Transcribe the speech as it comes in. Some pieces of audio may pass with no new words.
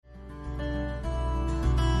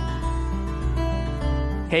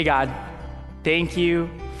Hey God, thank you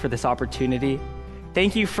for this opportunity.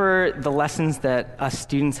 Thank you for the lessons that us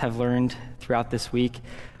students have learned throughout this week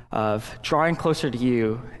of drawing closer to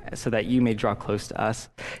you so that you may draw close to us.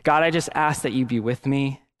 God, I just ask that you be with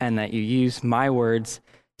me and that you use my words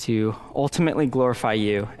to ultimately glorify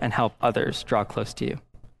you and help others draw close to you.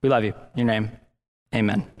 We love you. In your name,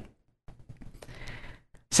 amen.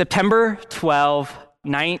 September 12,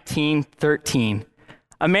 1913,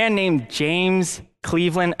 a man named James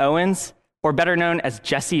Cleveland Owens, or better known as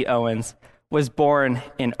Jesse Owens, was born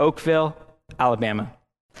in Oakville, Alabama.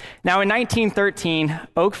 Now in 1913,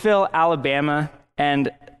 Oakville, Alabama,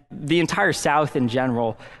 and the entire South in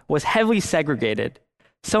general was heavily segregated,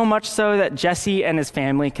 so much so that Jesse and his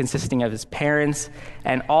family, consisting of his parents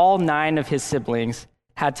and all 9 of his siblings,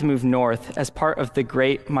 had to move north as part of the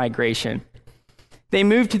Great Migration. They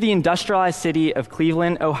moved to the industrialized city of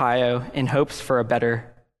Cleveland, Ohio, in hopes for a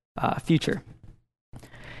better future.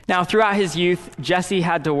 Now, throughout his youth, Jesse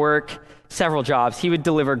had to work several jobs. He would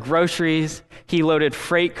deliver groceries, he loaded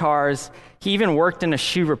freight cars, he even worked in a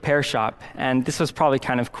shoe repair shop. And this was probably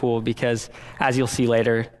kind of cool because, as you'll see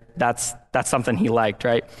later, that's something he liked,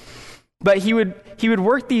 right? But he would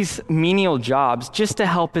work these menial jobs just to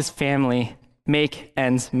help his family make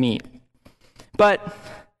ends meet. But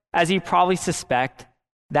as you probably suspect,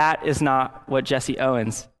 that is not what Jesse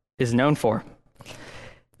Owens is known for.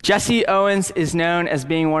 Jesse Owens is known as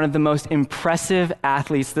being one of the most impressive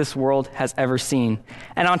athletes this world has ever seen.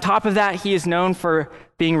 And on top of that, he is known for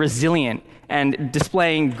being resilient and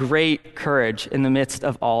displaying great courage in the midst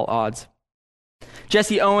of all odds.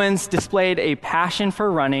 Jesse Owens displayed a passion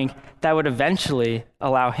for running that would eventually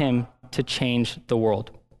allow him to change the world.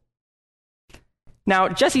 Now,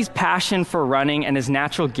 Jesse's passion for running and his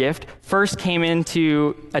natural gift first came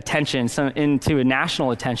into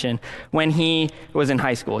national attention when he was in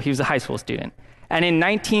high school. He was a high school student. And in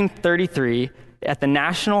 1933, at the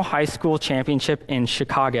National High School Championship in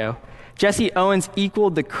Chicago, Jesse Owens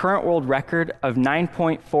equaled the current world record of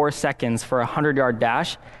 9.4 seconds for a 100-yard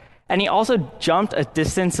dash, and he also jumped a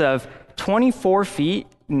distance of 24 feet,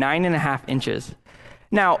 9.5 inches.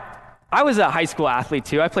 Now, I was a high school athlete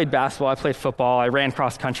too. I played basketball, I played football, I ran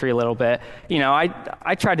cross country a little bit. You know,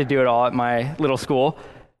 I tried to do it all at my little school.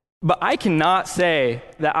 But I cannot say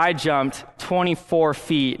that I jumped 24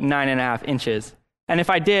 feet, 9.5 inches. And if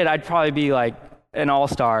I did, I'd probably be like an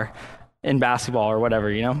all-star in basketball or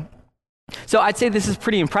whatever, you know? So I'd say this is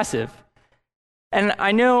pretty impressive. And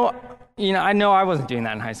I know I wasn't doing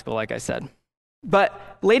that in high school, like I said.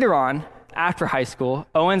 But later on, after high school,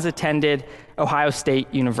 Owens attended Ohio State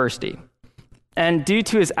University. And due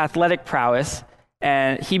to his athletic prowess,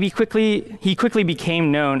 and he quickly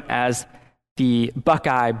became known as the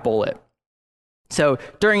Buckeye Bullet. So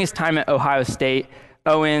during his time at Ohio State,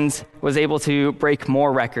 Owens was able to break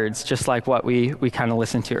more records, just like what we kind of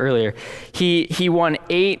listened to earlier. He won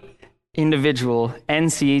 8 individual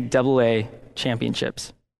NCAA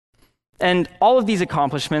championships. And all of these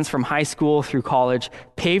accomplishments from high school through college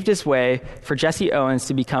paved his way for Jesse Owens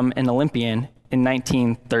to become an Olympian in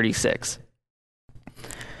 1936.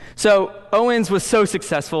 So Owens was so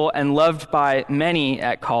successful and loved by many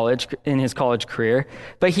at college in his college career,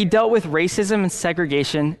 but he dealt with racism and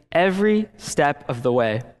segregation every step of the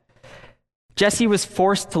way. Jesse was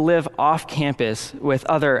forced to live off campus with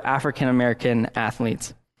other African American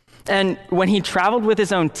athletes. And when he traveled with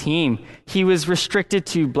his own team, he was restricted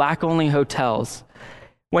to black-only hotels.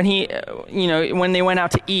 When they went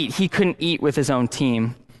out to eat, he couldn't eat with his own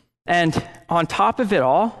team. And on top of it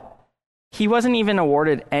all, he wasn't even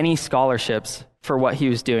awarded any scholarships for what he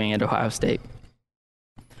was doing at Ohio State.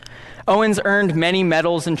 Owens earned many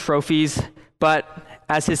medals and trophies, but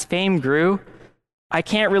as his fame grew, I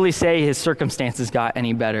can't really say his circumstances got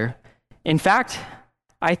any better. In fact,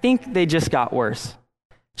 I think they just got worse.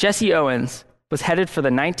 Jesse Owens was headed for the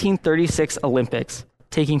 1936 Olympics,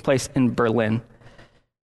 taking place in Berlin,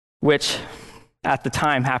 which at the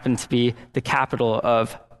time happened to be the capital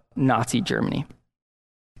of Nazi Germany.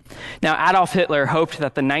 Now, Adolf Hitler hoped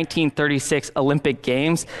that the 1936 Olympic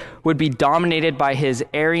Games would be dominated by his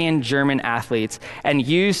Aryan German athletes and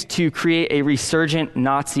used to create a resurgent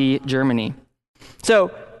Nazi Germany. So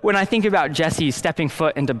when I think about Jesse stepping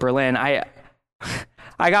foot into Berlin,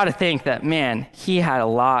 I got to think that, man, he had a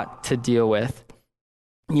lot to deal with.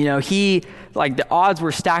 You know, the odds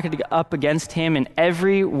were stacked up against him in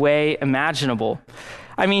every way imaginable.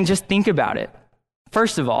 I mean, just think about it.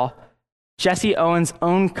 First of all, Jesse Owens'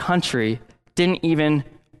 own country didn't even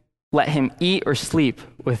let him eat or sleep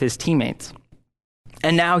with his teammates.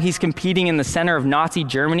 And now he's competing in the center of Nazi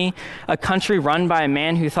Germany, a country run by a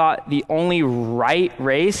man who thought the only right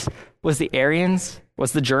race was the Aryans,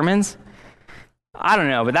 Was the Germans? I don't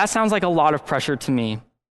know, but that sounds like a lot of pressure to me.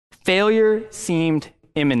 Failure seemed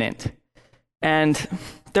imminent, and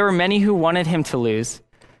there were many who wanted him to lose,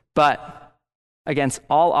 but against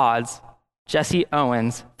all odds, Jesse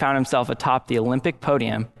Owens found himself atop the Olympic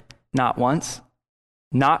podium not once,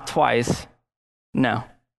 not twice, no,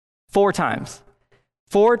 4 times.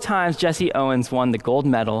 4 times Jesse Owens won the gold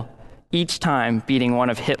medal, each time beating one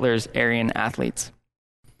of Hitler's Aryan athletes.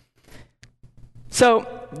 So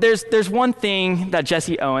there's one thing that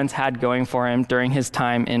Jesse Owens had going for him during his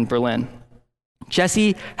time in Berlin.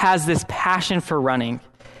 Jesse has this passion for running.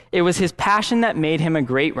 It was his passion that made him a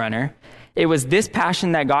great runner. It was this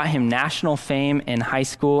passion that got him national fame in high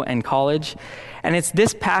school and college. And it's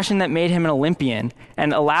this passion that made him an Olympian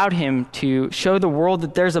and allowed him to show the world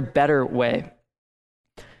that there's a better way.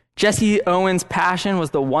 Jesse Owens' passion was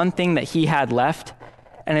the one thing that he had left,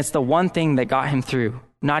 and it's the one thing that got him through.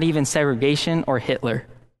 Not even segregation or Hitler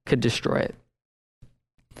could destroy it.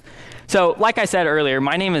 So, like I said earlier,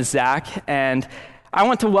 my name is Zach, and I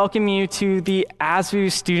want to welcome you to the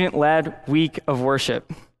ASVU Student-Led Week of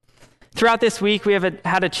Worship. Throughout this week, we have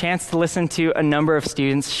had a chance to listen to a number of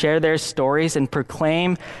students share their stories and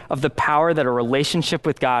proclaim of the power that a relationship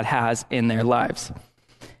with God has in their lives.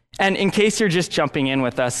 And in case you're just jumping in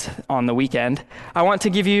with us on the weekend, I want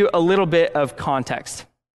to give you a little bit of context.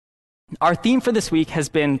 Our theme for this week has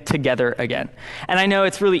been Together Again. And I know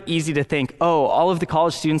it's really easy to think, oh, all of the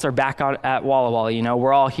college students are back out at Walla Walla,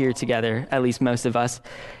 we're all here together, at least most of us.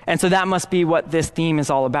 And so that must be what this theme is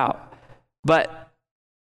all about. But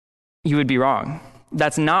you would be wrong.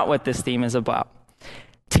 That's not what this theme is about.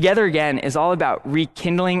 Together Again is all about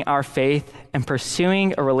rekindling our faith and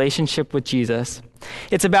pursuing a relationship with Jesus.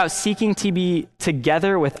 It's about seeking to be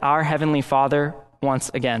together with our Heavenly Father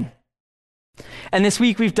once again. And this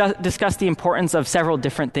week, we've discussed the importance of several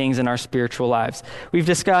different things in our spiritual lives. We've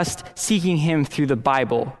discussed seeking Him through the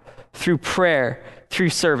Bible, through prayer, through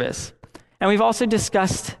service. And we've also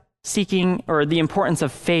discussed seeking, or the importance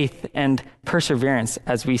of faith and perseverance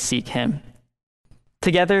as we seek Him.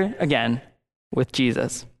 Together again with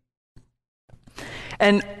Jesus.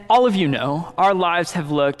 And all of you know, our lives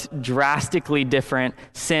have looked drastically different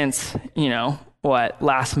since,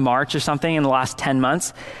 last March or something, in the last 10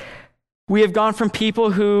 months. We have gone from people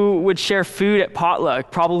who would share food at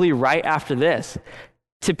potluck, probably right after this,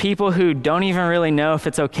 to people who don't even really know if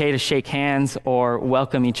it's okay to shake hands or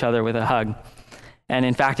welcome each other with a hug. And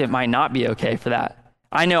in fact, it might not be okay for that.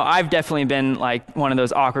 I know I've definitely been like one of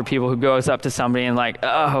those awkward people who goes up to somebody and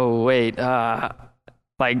oh, wait,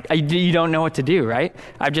 you don't know what to do, right?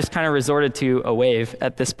 I've just kind of resorted to a wave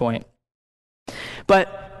at this point.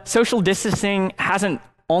 But social distancing hasn't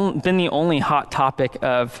been the only hot topic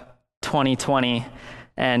of 2020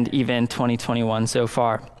 and even 2021 so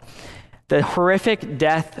far. The horrific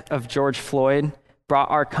death of George Floyd brought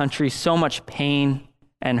our country so much pain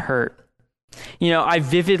and hurt. I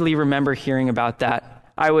vividly remember hearing about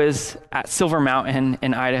that. I was at Silver Mountain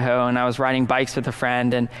in Idaho, and I was riding bikes with a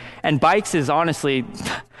friend, and bikes is honestly,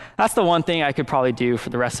 that's the one thing I could probably do for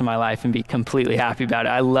the rest of my life and be completely happy about it.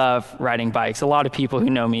 I love riding bikes. A lot of people who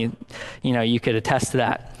know me, you could attest to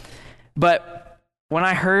that. But when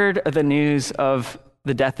I heard the news of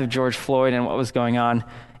the death of George Floyd and what was going on,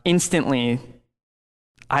 instantly,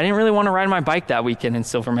 I didn't really want to ride my bike that weekend in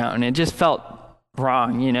Silver Mountain. It just felt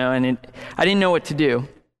wrong, and I didn't know what to do.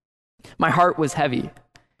 My heart was heavy.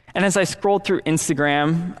 And as I scrolled through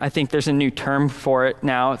Instagram, I think there's a new term for it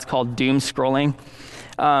now. It's called doom scrolling.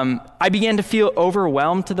 I began to feel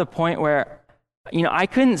overwhelmed to the point where I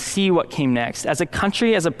couldn't see what came next. As a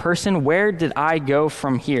country, as a person, where did I go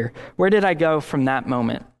from here? Where did I go from that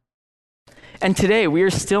moment? And today, we are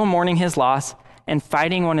still mourning his loss and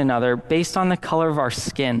fighting one another based on the color of our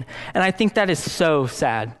skin. And I think that is so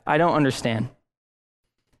sad. I don't understand.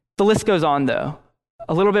 The list goes on, though.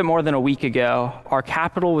 A little bit more than a week ago, our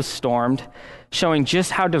Capitol was stormed, showing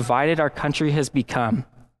just how divided our country has become.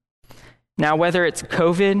 Now, whether it's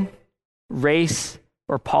COVID, race,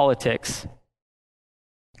 or politics,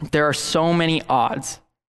 there are so many odds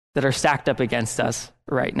that are stacked up against us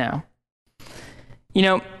right now.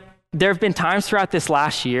 There have been times throughout this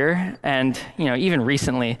last year and, even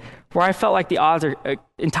recently, where I felt like the odds are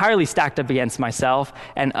entirely stacked up against myself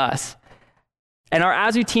and us. And our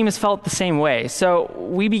ASVU team has felt the same way. So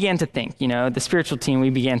we began to think, the spiritual team, we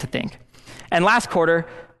began to think. And last quarter,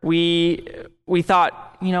 we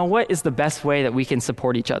thought, what is the best way that we can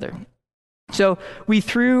support each other? So we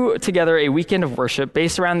threw together a weekend of worship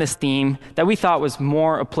based around this theme that we thought was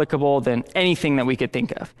more applicable than anything that we could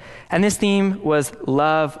think of. And this theme was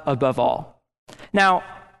love above all. Now,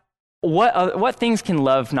 what things can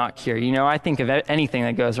love not cure? I think of anything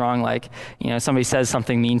that goes wrong, like, somebody says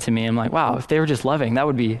something mean to me. I'm like, wow, if they were just loving, that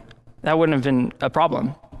wouldn't have been a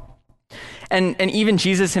problem. And even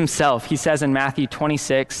Jesus himself, he says in Matthew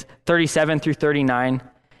 26, 37 through 39,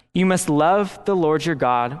 you must love the Lord your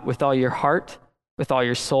God with all your heart, with all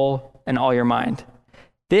your soul, and all your mind.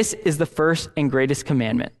 This is the first and greatest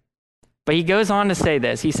commandment. But he goes on to say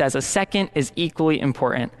this. He says, a second is equally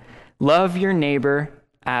important. Love your neighbor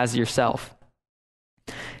as yourself.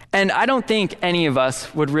 And I don't think any of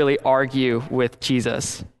us would really argue with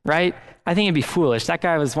Jesus, right? I think it'd be foolish. That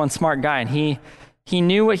guy was one smart guy, and he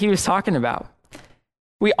knew what he was talking about.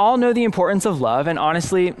 We all know the importance of love, and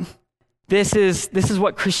honestly, this is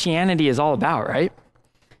what Christianity is all about, right?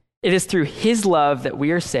 It is through his love that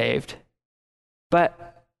we are saved.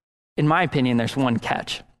 But in my opinion, there's one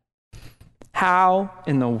catch. How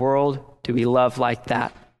in the world do we love like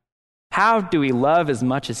that? How do we love as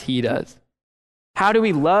much as he does? How do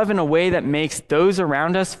we love in a way that makes those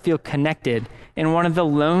around us feel connected in one of the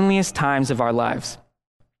loneliest times of our lives?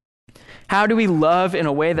 How do we love in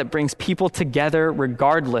a way that brings people together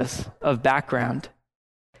regardless of background?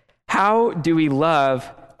 How do we love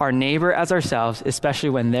our neighbor as ourselves, especially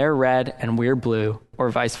when they're red and we're blue, or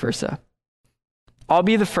vice versa? I'll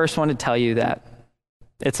be the first one to tell you that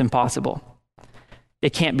it's impossible.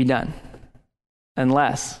 It can't be done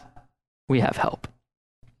unless we have help.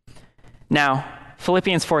 Now,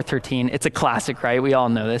 Philippians 4:13, it's a classic, right? We all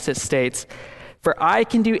know this. It states, "For I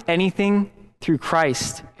can do anything through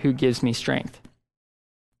Christ who gives me strength."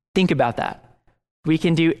 Think about that. We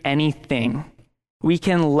can do anything. We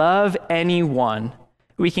can love anyone.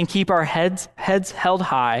 We can keep our heads held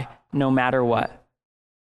high no matter what.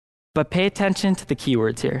 But pay attention to the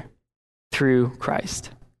keywords here. Through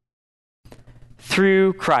Christ.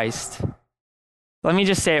 Through Christ. Let me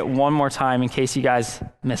just say it one more time in case you guys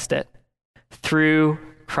missed it. Through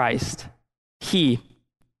Christ. He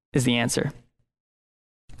is the answer.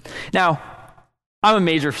 Now, I'm a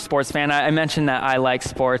major sports fan. I mentioned that I like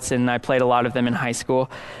sports, and I played a lot of them in high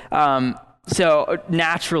school. So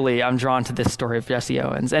naturally, I'm drawn to this story of Jesse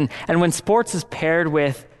Owens. And when sports is paired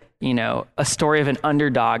with, a story of an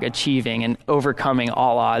underdog achieving and overcoming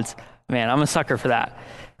all odds, man, I'm a sucker for that.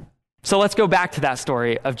 So let's go back to that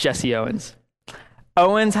story of Jesse Owens.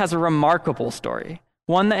 Owens has a remarkable story,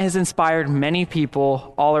 one that has inspired many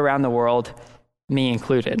people all around the world, me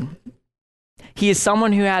included. He is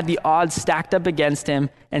someone who had the odds stacked up against him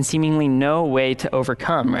and seemingly no way to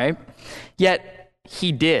overcome, right? Yet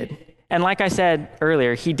he did. And like I said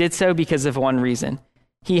earlier, he did so because of one reason.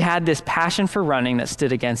 He had this passion for running that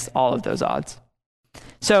stood against all of those odds.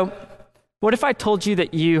 So what if I told you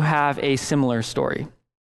that you have a similar story?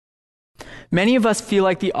 Many of us feel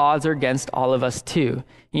like the odds are against all of us too.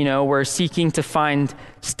 We're seeking to find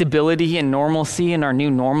stability and normalcy in our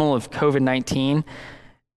new normal of COVID-19.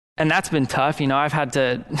 And that's been tough. I've had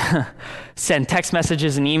to send text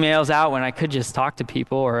messages and emails out when I could just talk to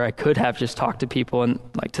people, or I could have just talked to people and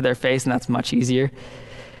to their face, and that's much easier.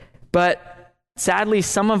 But sadly,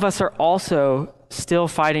 some of us are also still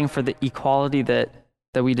fighting for the equality that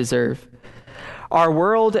we deserve. Our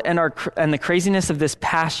world and the craziness of this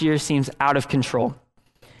past year seems out of control,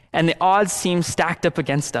 and the odds seem stacked up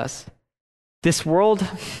against us. This world,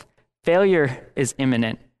 failure is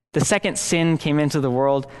imminent. The second sin came into the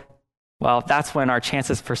world. Well, that's when our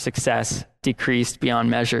chances for success decreased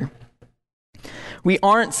beyond measure. We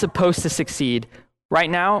aren't supposed to succeed. Right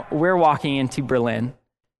now, we're walking into Berlin,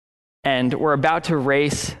 and we're about to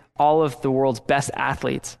race all of the world's best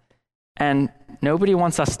athletes, and nobody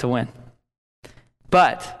wants us to win.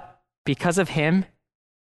 But because of him,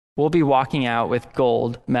 we'll be walking out with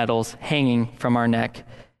gold medals hanging from our neck.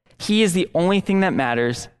 He is the only thing that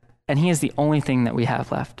matters, and he is the only thing that we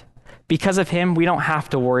have left. Because of him, we don't have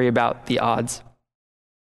to worry about the odds.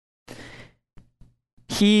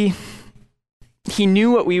 He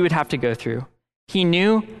knew what we would have to go through. He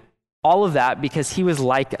knew all of that because he was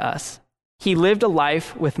like us. He lived a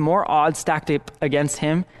life with more odds stacked up against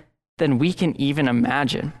him than we can even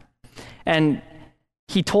imagine. And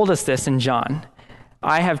he told us this in John.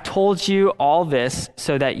 I have told you all this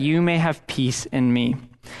so that you may have peace in me.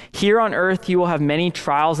 Here on earth you will have many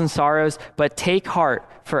trials and sorrows, but take heart,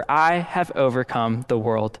 for I have overcome the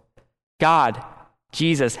world. God,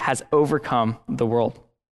 Jesus, has overcome the world.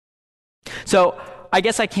 So I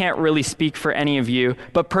guess I can't really speak for any of you,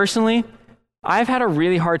 but personally, I've had a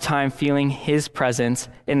really hard time feeling his presence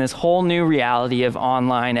in this whole new reality of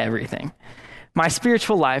online everything. My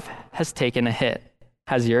spiritual life has taken a hit.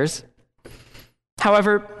 Has yours?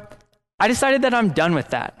 However, I decided that I'm done with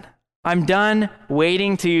that. I'm done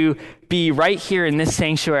waiting to be right here in this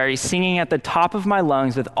sanctuary, singing at the top of my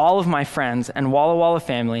lungs with all of my friends and Walla Walla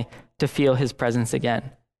family to feel his presence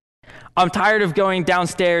again. I'm tired of going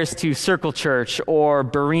downstairs to Circle Church or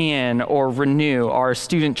Berean or Renew, our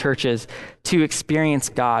student churches, to experience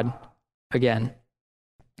God again.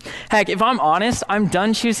 Heck, if I'm honest, I'm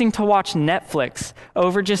done choosing to watch Netflix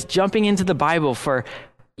over just jumping into the Bible for,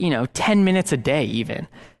 10 minutes a day even.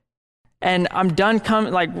 And I'm done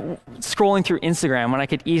scrolling through Instagram when I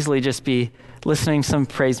could easily just be listening to some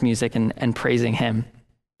praise music and praising him.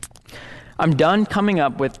 I'm done coming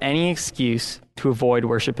up with any excuse to avoid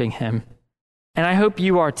worshiping him. And I hope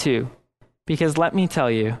you are too, because let me tell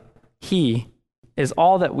you, he is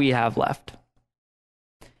all that we have left.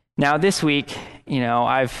 Now this week,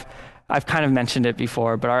 I've kind of mentioned it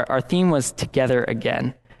before, but our theme was Together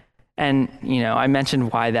Again. And, I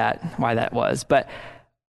mentioned why that was, but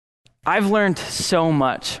I've learned so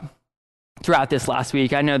much throughout this last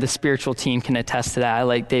week. I know the spiritual team can attest to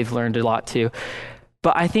that. They've learned a lot too.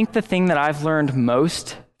 But I think the thing that I've learned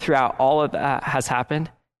most throughout all of that has happened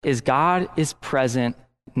is God is present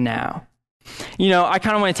now. I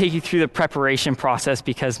kind of want to take you through the preparation process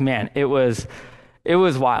because, man, it was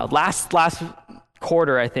wild. Last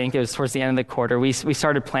quarter, I think, it was towards the end of the quarter, we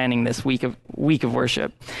started planning this week of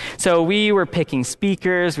worship. So we were picking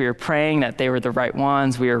speakers, we were praying that they were the right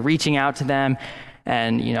ones, we were reaching out to them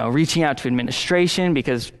and, reaching out to administration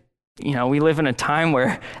because, we live in a time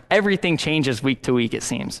where everything changes week to week, it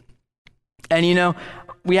seems. And,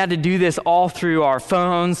 we had to do this all through our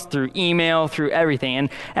phones, through email, through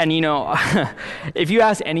everything. And if you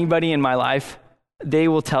ask anybody in my life, they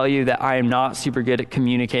will tell you that I am not super good at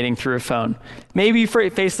communicating through a phone. Maybe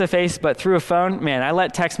face-to-face, but through a phone, man, I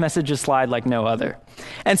let text messages slide like no other.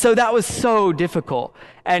 And so that was so difficult.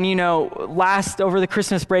 And, over the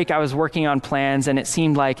Christmas break, I was working on plans, and it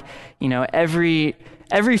seemed like,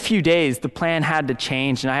 every few days, the plan had to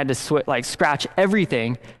change, and I had to scratch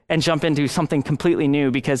everything and jump into something completely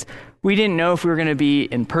new because we didn't know if we were going to be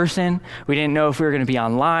in person. We didn't know if we were going to be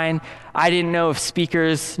online. I didn't know if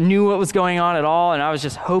speakers knew what was going on at all, and I was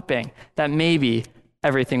just hoping that maybe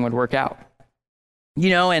everything would work out.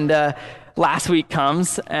 And last week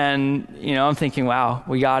comes, and, I'm thinking, wow,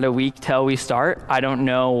 we got a week till we start. I don't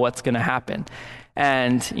know what's going to happen.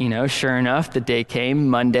 And, sure enough, the day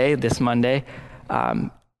came, this Monday.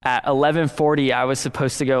 At 11:40, I was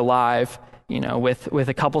supposed to go live, with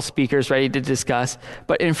a couple speakers ready to discuss,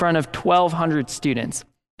 but in front of 1,200 students.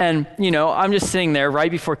 And, I'm just sitting there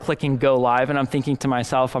right before clicking go live, and I'm thinking to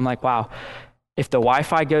myself, I'm like, wow, if the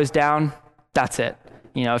Wi-Fi goes down, that's it.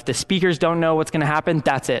 If the speakers don't know what's going to happen,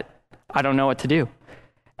 that's it. I don't know what to do.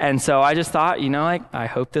 And so I just thought, I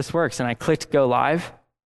hope this works. And I clicked go live,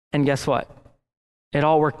 and guess what? It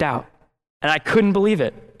all worked out. And I couldn't believe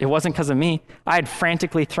it. It wasn't because of me. I had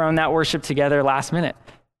frantically thrown that worship together last minute,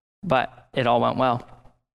 but it all went well.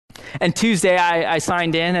 And Tuesday, I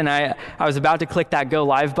signed in, and I was about to click that go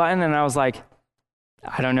live button, and I was like,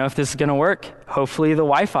 I don't know if this is going to work. Hopefully the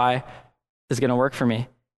Wi-Fi is going to work for me.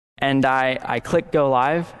 And I clicked go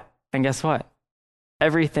live, and guess what?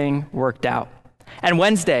 Everything worked out. And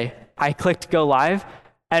Wednesday, I clicked go live,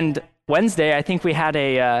 and Wednesday, I think we had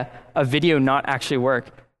a video not actually work.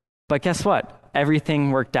 But guess what?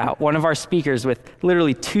 Everything worked out. One of our speakers, with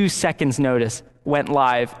literally 2 seconds notice, went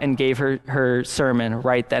live and gave her sermon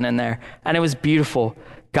right then and there. And it was beautiful.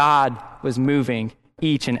 God was moving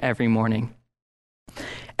each and every morning.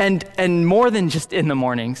 And more than just in the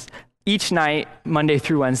mornings, each night, Monday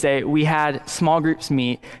through Wednesday, we had small groups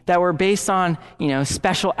meet that were based on,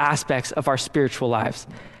 special aspects of our spiritual lives.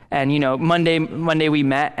 And, Monday we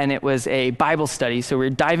met, and it was a Bible study. So we were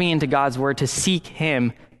diving into God's word to seek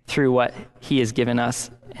him through what he has given us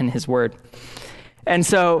in his word. And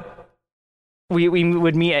so we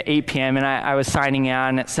would meet at 8 p.m. and I was signing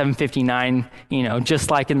on at 7:59,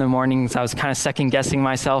 just like in the mornings. I was kind of second guessing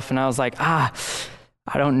myself, and I was like, I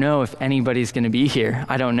don't know if anybody's going to be here.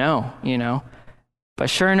 I don't know, But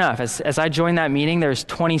sure enough, as I joined that meeting, there's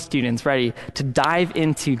 20 students ready to dive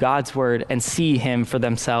into God's word and see him for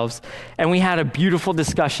themselves. And we had a beautiful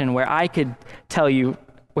discussion where I could tell you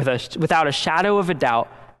without a shadow of a doubt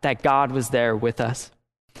that God was there with us.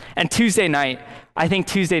 And Tuesday night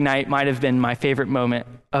might have been my favorite moment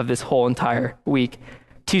of this whole entire week.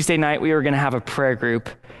 Tuesday night, we were going to have a prayer group.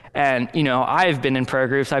 And, I've been in prayer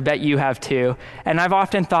groups. I bet you have too. And I've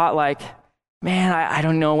often thought man, I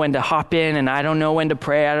don't know when to hop in, and I don't know when to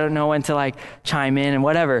pray. I don't know when to chime in and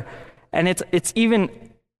whatever. And it's even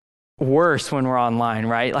worse when we're online,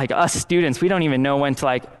 right? Us students, we don't even know when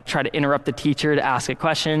to try to interrupt the teacher to ask a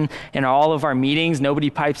question. In all of our meetings, nobody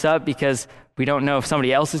pipes up because we don't know if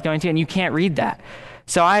somebody else is going to, and you can't read that.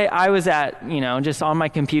 So I was at, just on my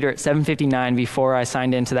computer at 7:59 before I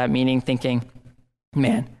signed into that meeting thinking,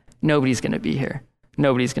 man, nobody's going to be here.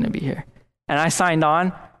 Nobody's going to be here. And I signed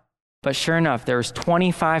on, but sure enough, there was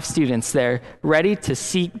 25 students there ready to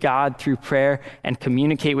seek God through prayer and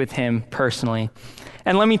communicate with him personally.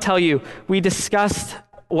 And let me tell you, we discussed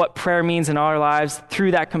what prayer means in our lives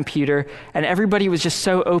through that computer, and everybody was just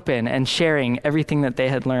so open and sharing everything that they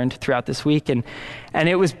had learned throughout this week, and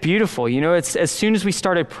it was beautiful. It's as soon as we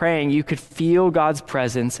started praying, you could feel God's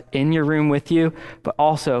presence in your room with you, but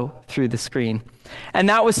also through the screen. And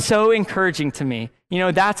that was so encouraging to me.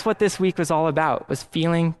 That's what this week was all about, was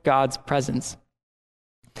feeling God's presence.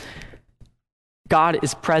 God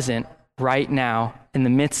is present right now in the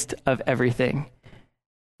midst of everything.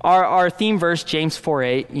 Our theme verse, James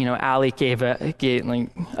 4:8, Ali gave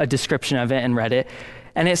a description of it and read it.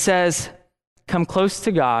 And it says, come close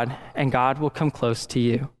to God, and God will come close to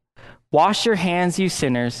you. Wash your hands, you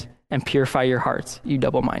sinners, and purify your hearts, you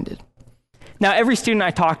double-minded. Now, every student I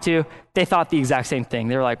talked to, they thought the exact same thing.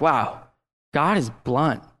 They were like, wow, God is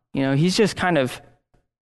blunt. He's just kind of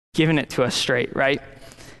giving it to us straight, right?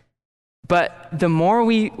 But the more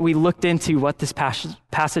we looked into what this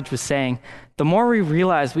passage was saying, the more we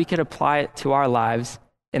realized we could apply it to our lives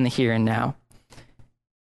in the here and now.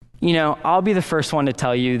 I'll be the first one to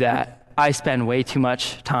tell you that I spend way too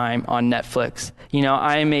much time on Netflix.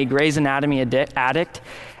 I am a Grey's Anatomy addict,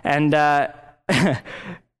 and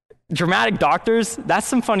dramatic doctors, that's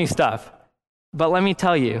some funny stuff. But let me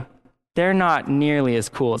tell you, they're not nearly as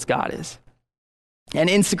cool as God is. And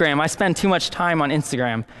Instagram, I spend too much time on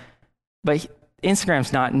Instagram, but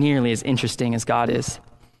Instagram's not nearly as interesting as God is.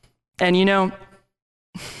 And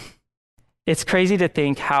it's crazy to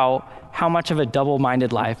think how much of a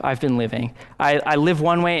double-minded life I've been living. I live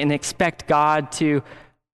one way and expect God to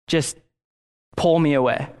just pull me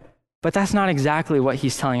away. But that's not exactly what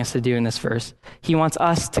he's telling us to do in this verse. He wants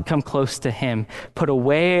us to come close to him, put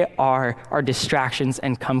away our distractions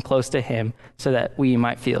and come close to him so that we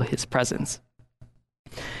might feel his presence.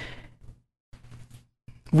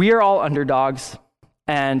 We are all underdogs,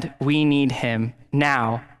 and we need him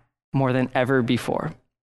now more than ever before.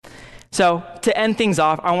 So to end things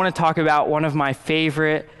off, I want to talk about one of my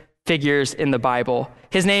favorite figures in the Bible.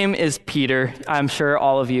 His name is Peter. I'm sure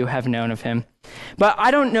all of you have known of him. But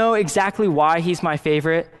I don't know exactly why he's my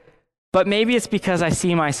favorite, but maybe it's because I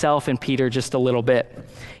see myself in Peter just a little bit.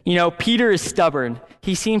 Peter is stubborn.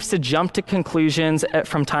 He seems to jump to conclusions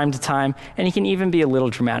from time to time, and he can even be a little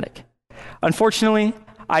dramatic. Unfortunately,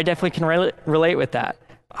 I definitely can relate with that.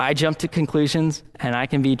 I jump to conclusions, and I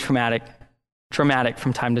can be traumatic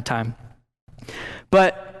from time to time.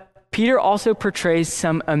 But Peter also portrays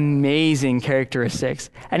some amazing characteristics,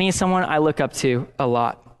 and he is someone I look up to a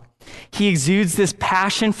lot. He exudes this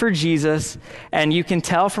passion for Jesus, and you can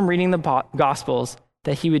tell from reading the Gospels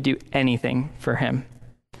that he would do anything for him.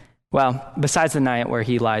 Well, besides the night where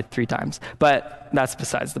he lied 3 times, but that's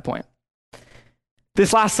besides the point.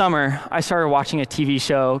 This last summer, I started watching a TV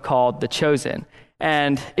show called The Chosen.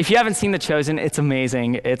 And if you haven't seen The Chosen, it's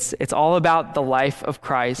amazing. It's all about the life of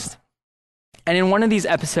Christ. And in one of these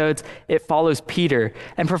episodes, it follows Peter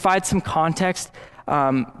and provides some context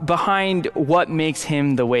behind what makes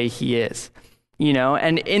him the way he is.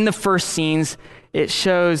 And in the first scenes, it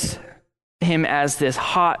shows him as this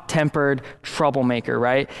hot-tempered troublemaker,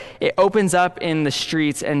 right? It opens up in the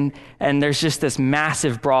streets and there's just this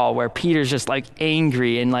massive brawl where Peter's just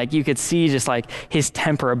angry and you could see just his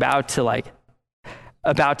temper about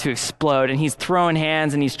to explode, and he's throwing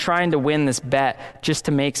hands and he's trying to win this bet just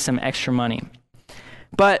to make some extra money.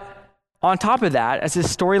 But on top of that, as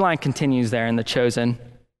this storyline continues there in The Chosen,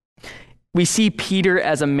 we see Peter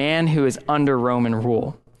as a man who is under Roman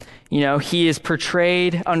rule. He is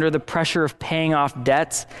portrayed under the pressure of paying off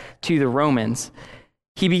debts to the Romans.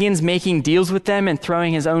 He begins making deals with them and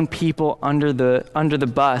throwing his own people under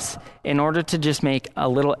the bus in order to just make a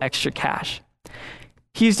little extra cash.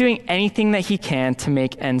 He's doing anything that he can to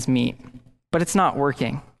make ends meet, but it's not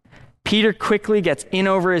working. Peter quickly gets in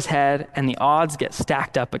over his head, and the odds get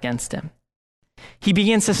stacked up against him. He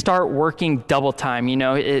begins to start working double time.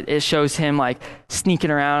 It shows him sneaking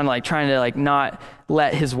around, trying to not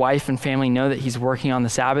let his wife and family know that he's working on the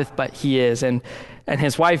Sabbath, but he is. And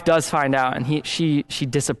his wife does find out, and she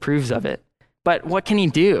disapproves of it. But what can he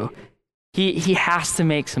do? He has to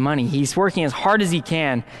make some money. He's working as hard as he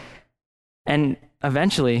can. And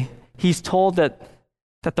eventually, he's told that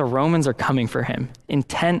the Romans are coming for him,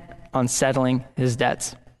 intent on settling his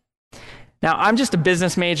debts. Now, I'm just a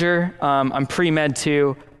business major. I'm pre-med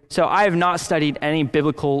too, so I have not studied any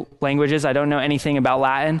biblical languages. I don't know anything about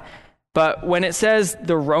Latin. But when it says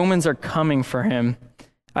the Romans are coming for him,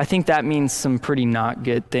 I think that means some pretty not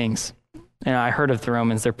good things. And I heard of the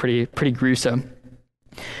Romans, they're pretty gruesome.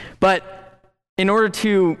 But in order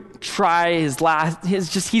to try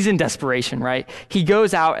he's in desperation, right? He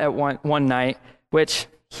goes out at one night, which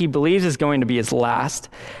he believes is going to be his last,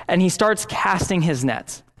 and he starts casting his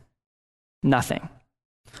nets. Nothing.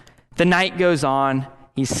 The night goes on,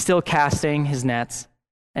 he's still casting his nets,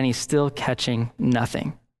 and he's still catching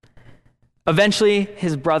nothing. Eventually,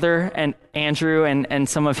 his brother and Andrew and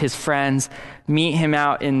some of his friends meet him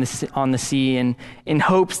out on the sea in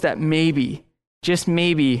hopes that maybe, just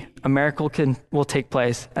maybe, a miracle will take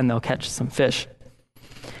place and they'll catch some fish.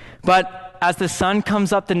 But as the sun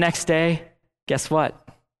comes up the next day, guess what?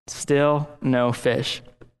 Still no fish.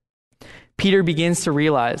 Peter begins to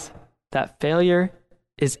realize that failure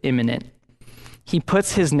is imminent. He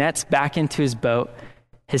puts his nets back into his boat,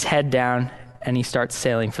 his head down, and he starts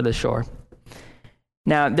sailing for the shore.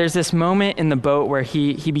 Now, there's this moment in the boat where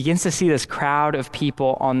he begins to see this crowd of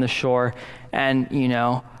people on the shore, and,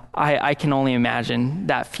 I can only imagine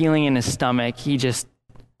that feeling in his stomach. He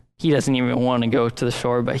doesn't even want to go to the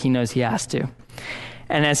shore, but he knows he has to.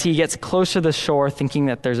 And as he gets closer to the shore, thinking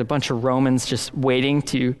that there's a bunch of Romans just waiting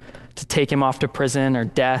to take him off to prison or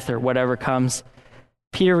death or whatever comes,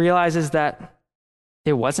 Peter realizes that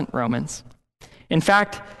it wasn't Romans. In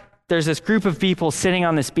fact, there's this group of people sitting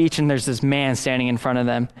on this beach, and there's this man standing in front of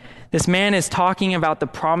them. This man is talking about the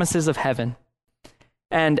promises of heaven.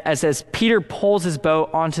 And as Peter pulls his boat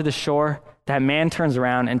onto the shore, that man turns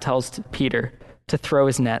around and tells Peter to throw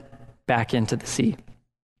his net back into the sea.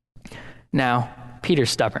 Now,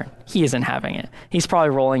 Peter's stubborn. He isn't having it. He's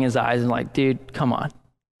probably rolling his eyes and like, dude, come on.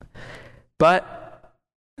 But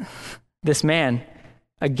this man,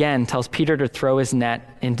 again, tells Peter to throw his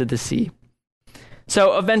net into the sea.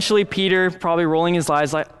 So eventually Peter, probably rolling his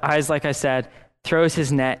eyes like I said, throws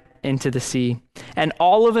his net into the sea. And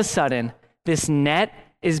all of a sudden, this net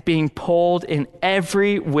is being pulled in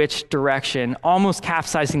every which direction, almost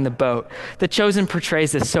capsizing the boat. The Chosen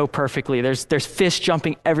portrays this so perfectly. There's fish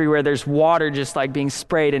jumping everywhere. There's water just like being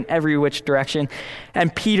sprayed in every which direction.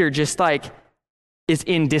 And Peter just like is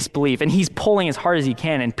in disbelief, and he's pulling as hard as he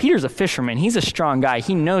can. And Peter's a fisherman. He's a strong guy.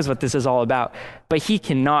 He knows what this is all about, but he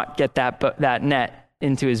cannot get that net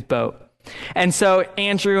into his boat. And so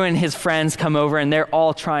Andrew and his friends come over, and they're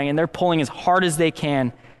all trying, and they're pulling as hard as they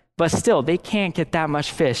can, but still they can't get that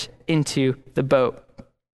much fish into the boat.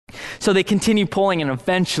 So they continue pulling, and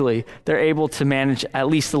eventually they're able to manage at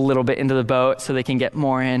least a little bit into the boat so they can get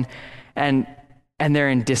more in, and they're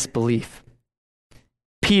in disbelief.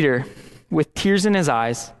 Peter, with tears in his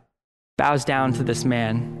eyes, bows down to this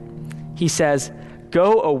man. He says,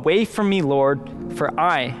 "Go away from me, Lord, for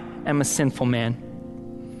I am a sinful man."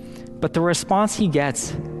 But the response he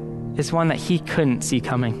gets is one that he couldn't see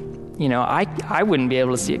coming. I wouldn't be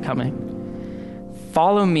able to see it coming.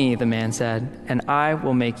 "Follow me," the man said, "and I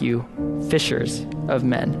will make you fishers of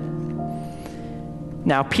men."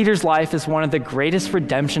 Now, Peter's life is one of the greatest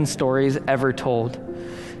redemption stories ever told.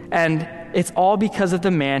 And it's all because of the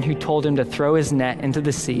man who told him to throw his net into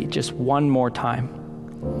the sea just one more time.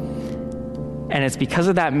 And it's because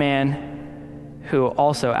of that man who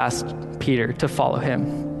also asked Peter to follow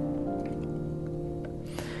him.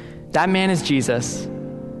 That man is Jesus,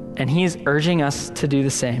 and he is urging us to do the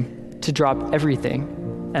same, to drop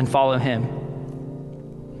everything and follow him.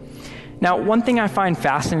 Now, one thing I find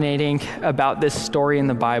fascinating about this story in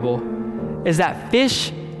the Bible is that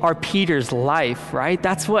fish are Peter's life, right?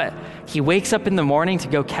 That's what he wakes up in the morning to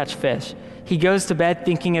go catch fish. He goes to bed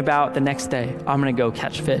thinking about the next day, I'm going to go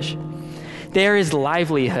catch fish. They're his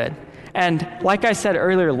livelihood. And like I said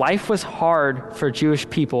earlier, life was hard for Jewish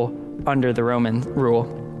people under the Roman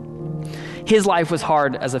rule. His life was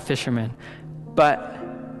hard as a fisherman.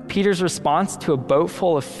 But Peter's response to a boat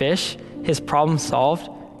full of fish, his problem solved,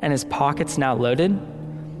 and his pockets now loaded,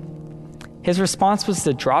 his response was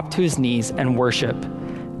to drop to his knees and worship,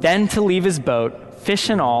 then to leave his boat, fish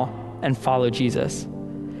and all, and follow Jesus.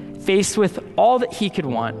 Faced with all that he could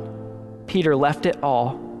want, Peter left it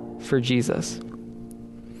all for Jesus.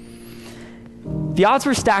 The odds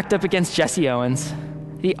were stacked up against Jesse Owens.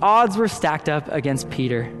 The odds were stacked up against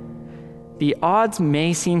Peter. The odds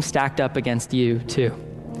may seem stacked up against you too.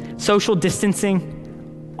 Social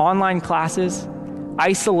distancing, online classes,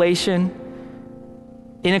 isolation,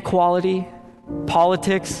 inequality,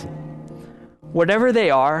 politics, whatever they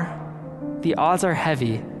are, the odds are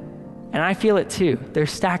heavy. And I feel it too. They're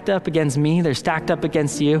stacked up against me. They're stacked up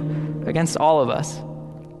against you, against all of us.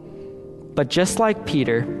 But just like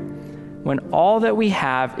Peter, when all that we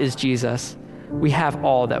have is Jesus, we have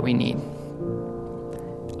all that we need.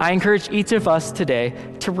 I encourage each of us today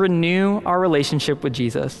to renew our relationship with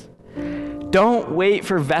Jesus. Don't wait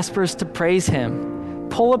for Vespers to praise him.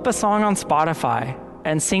 Pull up a song on Spotify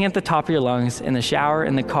and sing at the top of your lungs in the shower,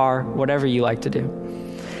 in the car, whatever you like to do.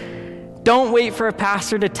 Don't wait for a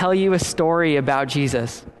pastor to tell you a story about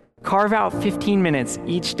Jesus. Carve out 15 minutes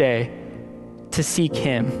each day to seek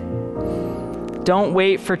him. Don't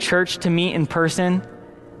wait for church to meet in person,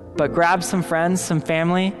 but grab some friends, some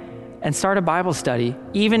family, and start a Bible study,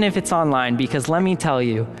 even if it's online, because let me tell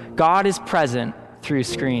you, God is present through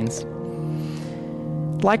screens.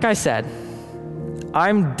 Like I said,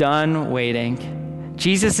 I'm done waiting.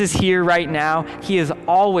 Jesus is here right now. He has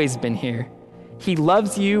always been here. He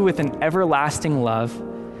loves you with an everlasting love.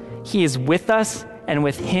 He is with us, and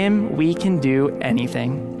with him we can do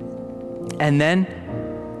anything. And then,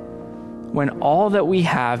 when all that we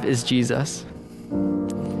have is Jesus,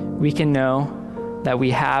 we can know that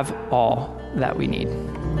we have all that we need.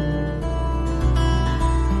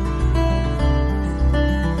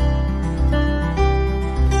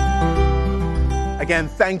 Again,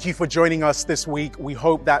 thank you for joining us this week. We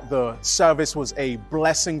hope that the service was a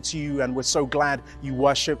blessing to you, and we're so glad you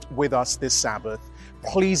worshiped with us this Sabbath.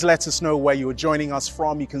 Please let us know where you're joining us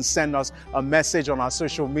from. You can send us a message on our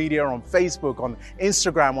social media, on Facebook, on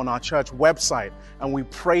Instagram, on our church website. And we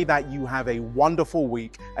pray that you have a wonderful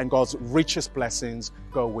week and God's richest blessings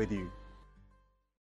go with you.